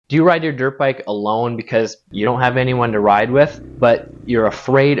Do you ride your dirt bike alone because you don't have anyone to ride with, but you're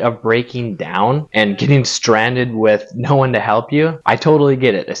afraid of breaking down and getting stranded with no one to help you? I totally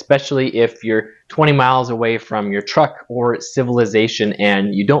get it, especially if you're 20 miles away from your truck or civilization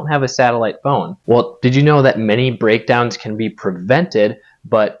and you don't have a satellite phone. Well, did you know that many breakdowns can be prevented,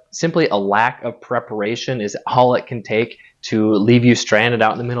 but simply a lack of preparation is all it can take to leave you stranded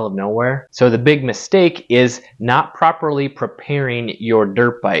out in the middle of nowhere? So the big mistake is not properly preparing your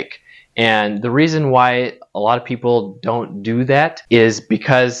dirt bike. And the reason why a lot of people don't do that is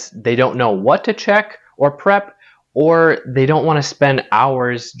because they don't know what to check or prep, or they don't want to spend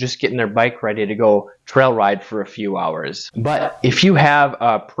hours just getting their bike ready to go trail ride for a few hours. But if you have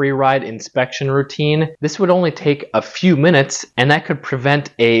a pre-ride inspection routine, this would only take a few minutes, and that could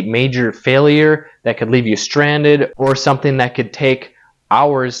prevent a major failure that could leave you stranded, or something that could take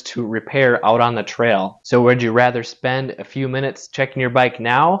hours to repair out on the trail. So would you rather spend a few minutes checking your bike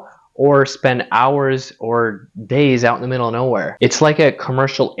now, or spend hours or days out in the middle of nowhere? It's like a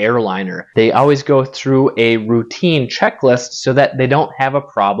commercial airliner. They always go through a routine checklist so that they don't have a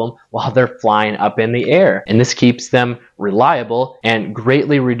problem while they're flying up in the air. And this keeps them reliable and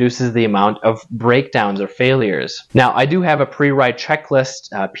greatly reduces the amount of breakdowns or failures. Now, I do have a pre-ride checklist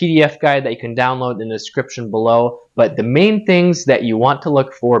PDF guide that you can download in the description below, but the main things that you want to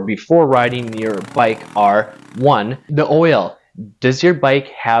look for before riding your bike are: 1, the oil. Does your bike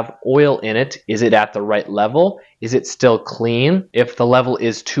have oil in it? Is it at the right level? Is it still clean? If the level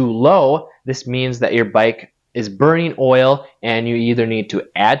is too low, this means that your bike is burning oil and you either need to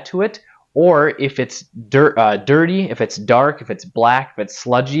add to it, or if it's dirty, if it's dark, if it's black, if it's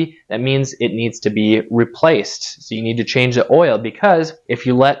sludgy, that means it needs to be replaced. So you need to change the oil, because if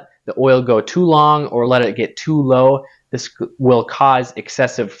you let the oil go too long or let it get too low, this will cause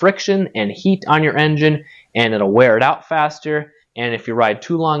excessive friction and heat on your engine, and it'll wear it out faster. And if you ride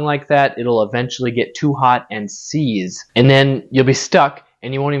too long like that, it'll eventually get too hot and seize. And then you'll be stuck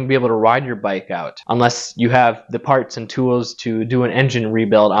and you won't even be able to ride your bike out unless you have the parts and tools to do an engine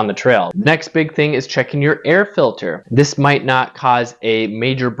rebuild on the trail. The next big thing is checking your air filter. This might not cause a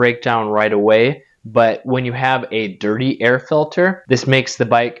major breakdown right away, but when you have a dirty air filter, this makes the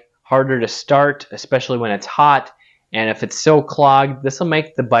bike harder to start, especially when it's hot. And if it's so clogged, this will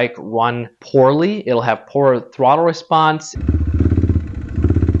make the bike run poorly. It'll have poor throttle response.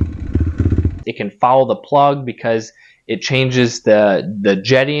 It can foul the plug because it changes the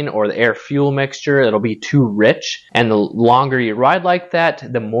jetting or the air fuel mixture. It'll be too rich. And the longer you ride like that,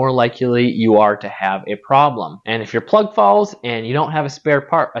 the more likely you are to have a problem. And if your plug falls and you don't have a spare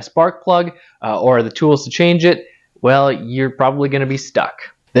part, a spark plug, or the tools to change it, well, you're probably going to be stuck.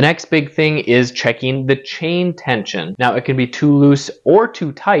 The next big thing is checking the chain tension. Now, it can be too loose or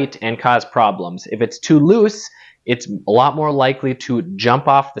too tight and cause problems. If it's too loose, it's a lot more likely to jump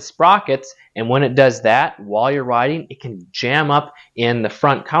off the sprockets, and when it does that while you're riding, it can jam up in the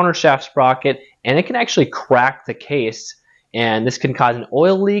front countershaft sprocket, and it can actually crack the case, and this can cause an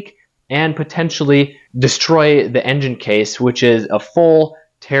oil leak and potentially destroy the engine case, which is a full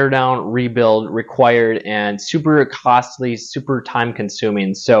teardown rebuild required and super costly, super time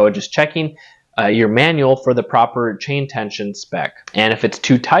consuming. So just checking your manual for the proper chain tension spec. And if it's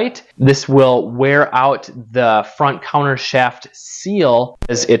too tight, this will wear out the front countershaft seal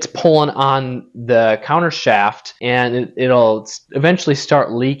as it's pulling on the countershaft, and it'll eventually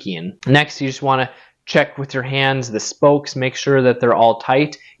start leaking. Next, you just want to check with your hands the spokes, make sure that they're all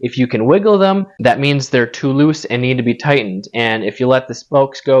tight. If you can wiggle them, that means they're too loose and need to be tightened. And if you let the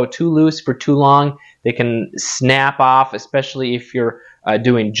spokes go too loose for too long, they can snap off, especially if you're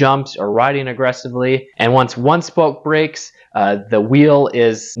doing jumps or riding aggressively. And once one spoke breaks, the wheel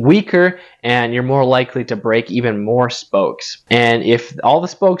is weaker and you're more likely to break even more spokes. And if all the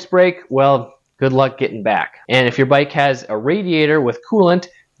spokes break, well, good luck getting back. And if your bike has a radiator with coolant,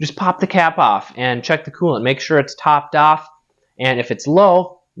 just pop the cap off and check the coolant. Make sure it's topped off. And if it's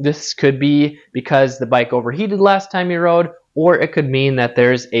low, this could be because the bike overheated last time you rode, or it could mean that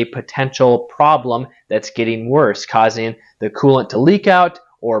there's a potential problem that's getting worse, causing the coolant to leak out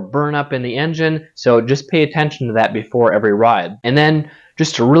or burn up in the engine. So just pay attention to that before every ride. And then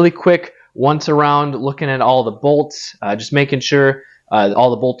just a really quick once around, looking at all the bolts, just making sure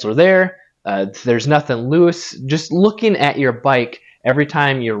all the bolts are there. There's nothing loose. Just looking at your bike every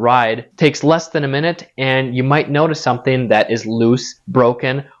time you ride takes less than a minute, and you might notice something that is loose,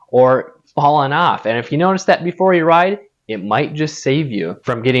 broken, or fallen off. And if you notice that before you ride, it might just save you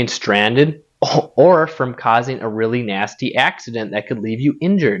from getting stranded or from causing a really nasty accident that could leave you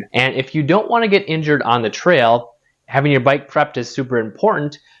injured. And if you don't want to get injured on the trail, having your bike prepped is super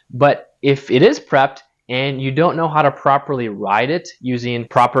important. But if it is prepped and you don't know how to properly ride it using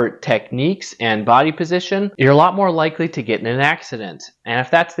proper techniques and body position, you're a lot more likely to get in an accident. And if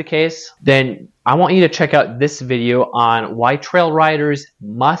that's the case, then I want you to check out this video on why trail riders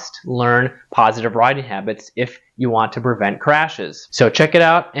must learn positive riding habits if you want to prevent crashes. So check it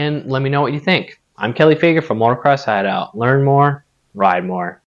out and let me know what you think. I'm Kelly Fager from Motocross Hideout. Learn more, ride more.